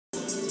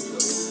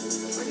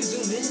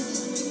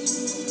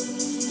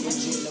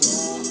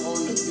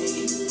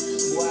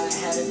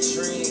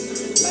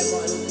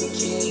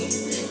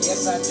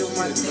yes, I do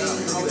my thing.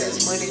 All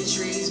this money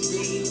trees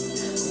be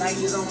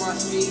Nikes on my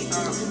feet.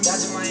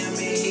 Dodging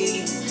Miami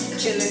Heat,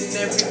 killing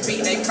every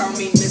beat. They call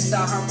me Mr.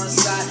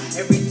 Homicide.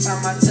 Every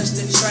time I touch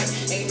the track,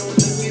 ain't no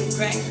looking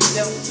back.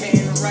 Left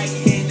hand, right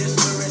hand is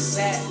where it's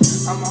at.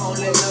 I'm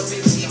holding up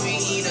in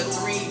GBE, the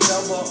 300.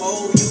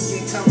 You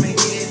can come and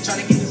get it, try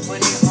to get this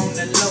money on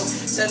the low.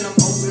 Tell them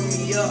open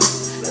me up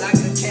like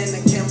a can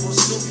of Campbell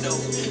soup though.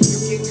 You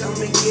can come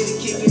and get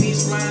it, kicking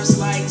these rhymes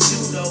like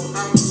judo.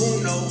 I'm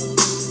uno,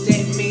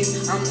 that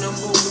means I'm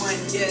number one,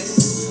 yes.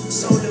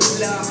 So the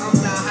blood, I'm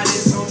the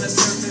hottest on the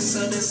surface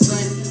of the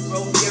sun.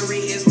 Bro,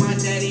 Gary is my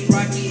daddy,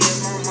 Rocky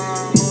is my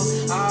mama.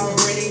 I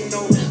already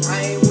know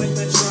I ain't with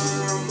the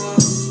drama,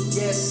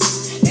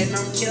 yes. And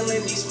I'm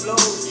killing these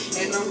flows,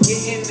 and I'm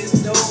getting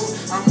this dough.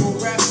 I'm gonna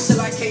rap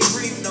till I can't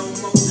breathe no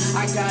more.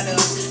 I gotta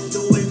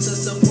do it to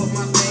support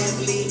my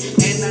family,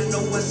 and I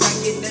know once I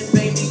get that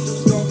fame, these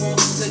dudes gon' want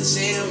to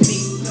jam me.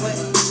 But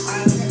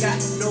I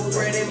got no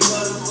bread and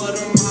butter for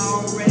them, I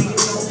already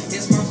know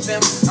it's my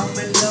fam. I'm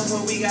in love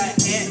when we got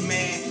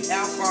Ant-Man,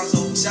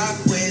 Alfonso,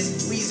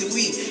 Jacquez, Weezy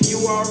Wee.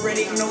 You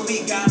already know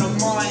we got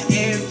Amar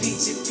and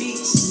Peachy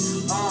Peach.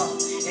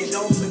 And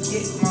don't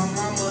forget my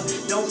mama,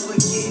 don't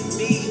forget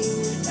me.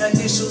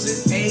 Initials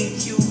is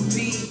AQP.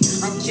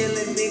 I'm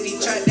killing any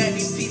track that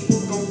these people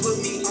gon' put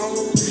me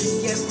on.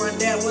 Yes, my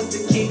dad was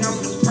the king, I'm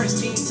the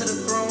first king to the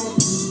throne.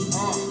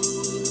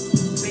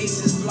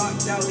 Faces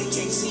blocked out, they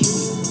can't see me.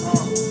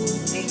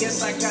 And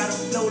yes, I got a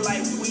flow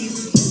like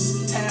Weezy.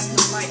 Pass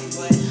the mic,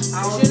 but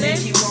I don't think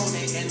he want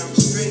it. And I'm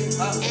straight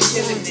up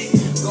killing it.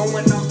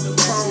 Going off the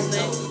phone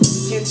though.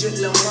 Kendrick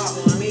Lamar,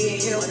 me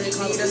and him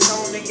need a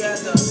song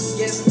together.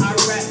 Yes, I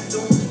rap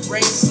through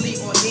rain, sleep,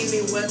 or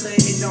any weather.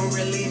 It don't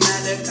really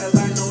matter, cause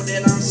I know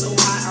that I'm so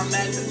hot. I'm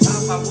at the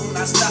top, I will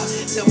not stop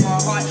till my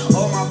heart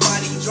or my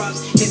body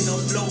drops. Hit the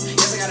flow,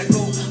 yes, I gotta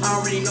go. I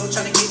already know,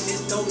 trying to get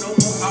this dough, no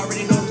more. I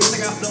already know, cause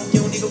I got flow.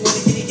 You don't even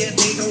wanna get it yet,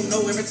 they don't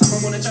know. Every time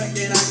I'm on a track,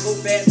 then I go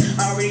fast.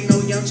 I already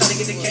know, yeah, I'm trying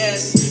to get the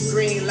cash.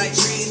 Green like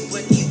trees,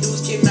 but these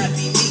dudes cannot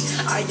be me.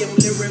 I am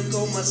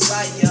lyrical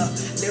messiah,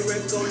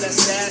 lyrical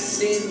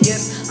assassin.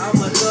 Yes, I'm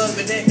a thug,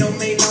 but that don't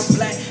mean I'm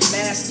black.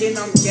 Masking,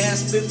 I'm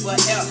gasping for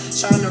air,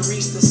 trying to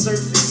reach the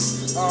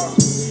surface.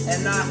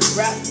 And I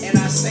rap and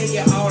I say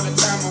it all the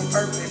time on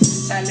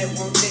purpose. Talent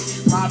won't take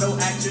model,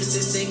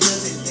 actresses,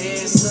 singers, and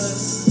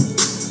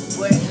dancers.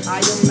 But I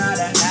am not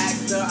an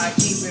actor, I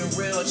keep it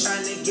real,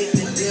 trying to get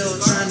the deal,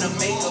 trying to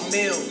make a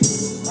meal.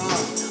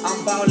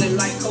 I'm ballin'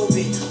 like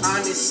Kobe,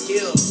 honest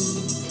skill.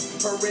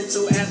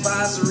 Parental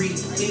advisory,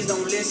 please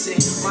don't listen.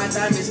 My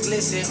diamonds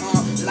glisten,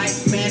 like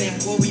Manning,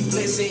 boy, we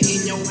blissing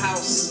in your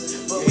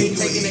house, but we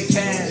taking the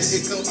cash.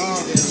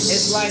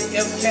 It's like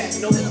F-Cat,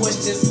 no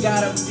questions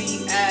gotta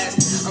be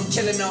asked. I'm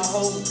killing the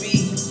whole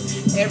beat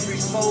every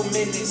 4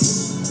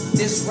 minutes.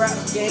 This rap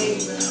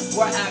game,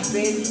 boy, I've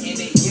been in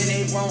it. Yeah,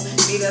 they want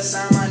me to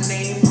sign my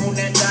name on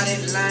that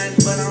dotted line,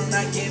 but I'm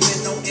not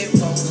giving no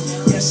info.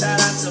 Yeah, shout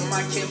out to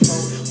my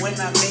kinfolk. When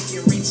I make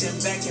it, reaching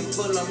back and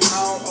pull them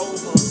all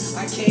over.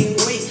 I can't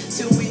wait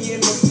till we in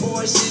the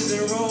Porsches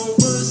and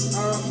Rovers.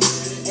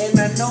 And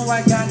I know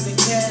I got the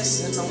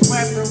cash, and I'm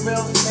rapping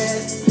real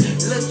fast.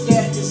 Look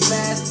at this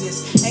mask,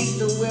 this ain't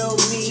the real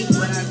me,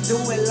 but I do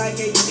it like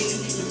a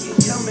G. You can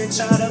come and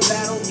try to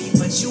battle me,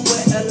 but you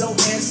a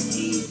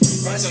L-O-S-E.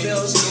 That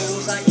spells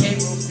rules, I can't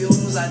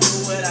refuse. I do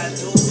what I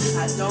do.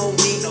 I don't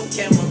need no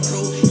camera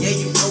crew. Yeah,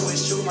 you know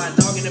it's true. My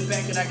dog in the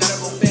back, and I gotta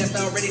go fast.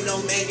 I already know,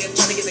 man. Yeah,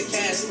 trying to get the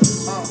cash.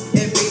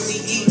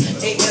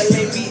 F-A-C-E-A-L-A-B-A-M-A.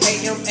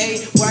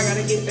 Why I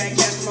gotta get that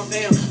cash for my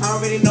fam? I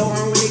already know. I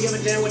don't really give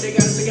a damn what they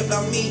gotta say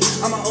about me.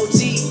 I'm an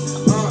OG.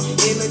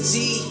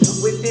 Energy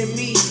within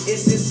me.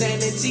 It's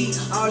insanity.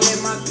 All in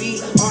my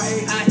beat.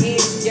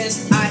 R-A-I-N.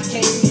 Yes, I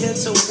came here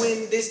to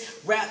win this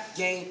rap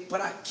game,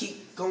 but I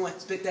keep going,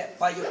 spit that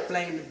fire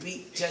flame, the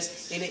beat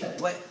just in it,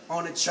 but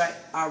on the track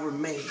I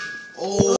remain. Oh.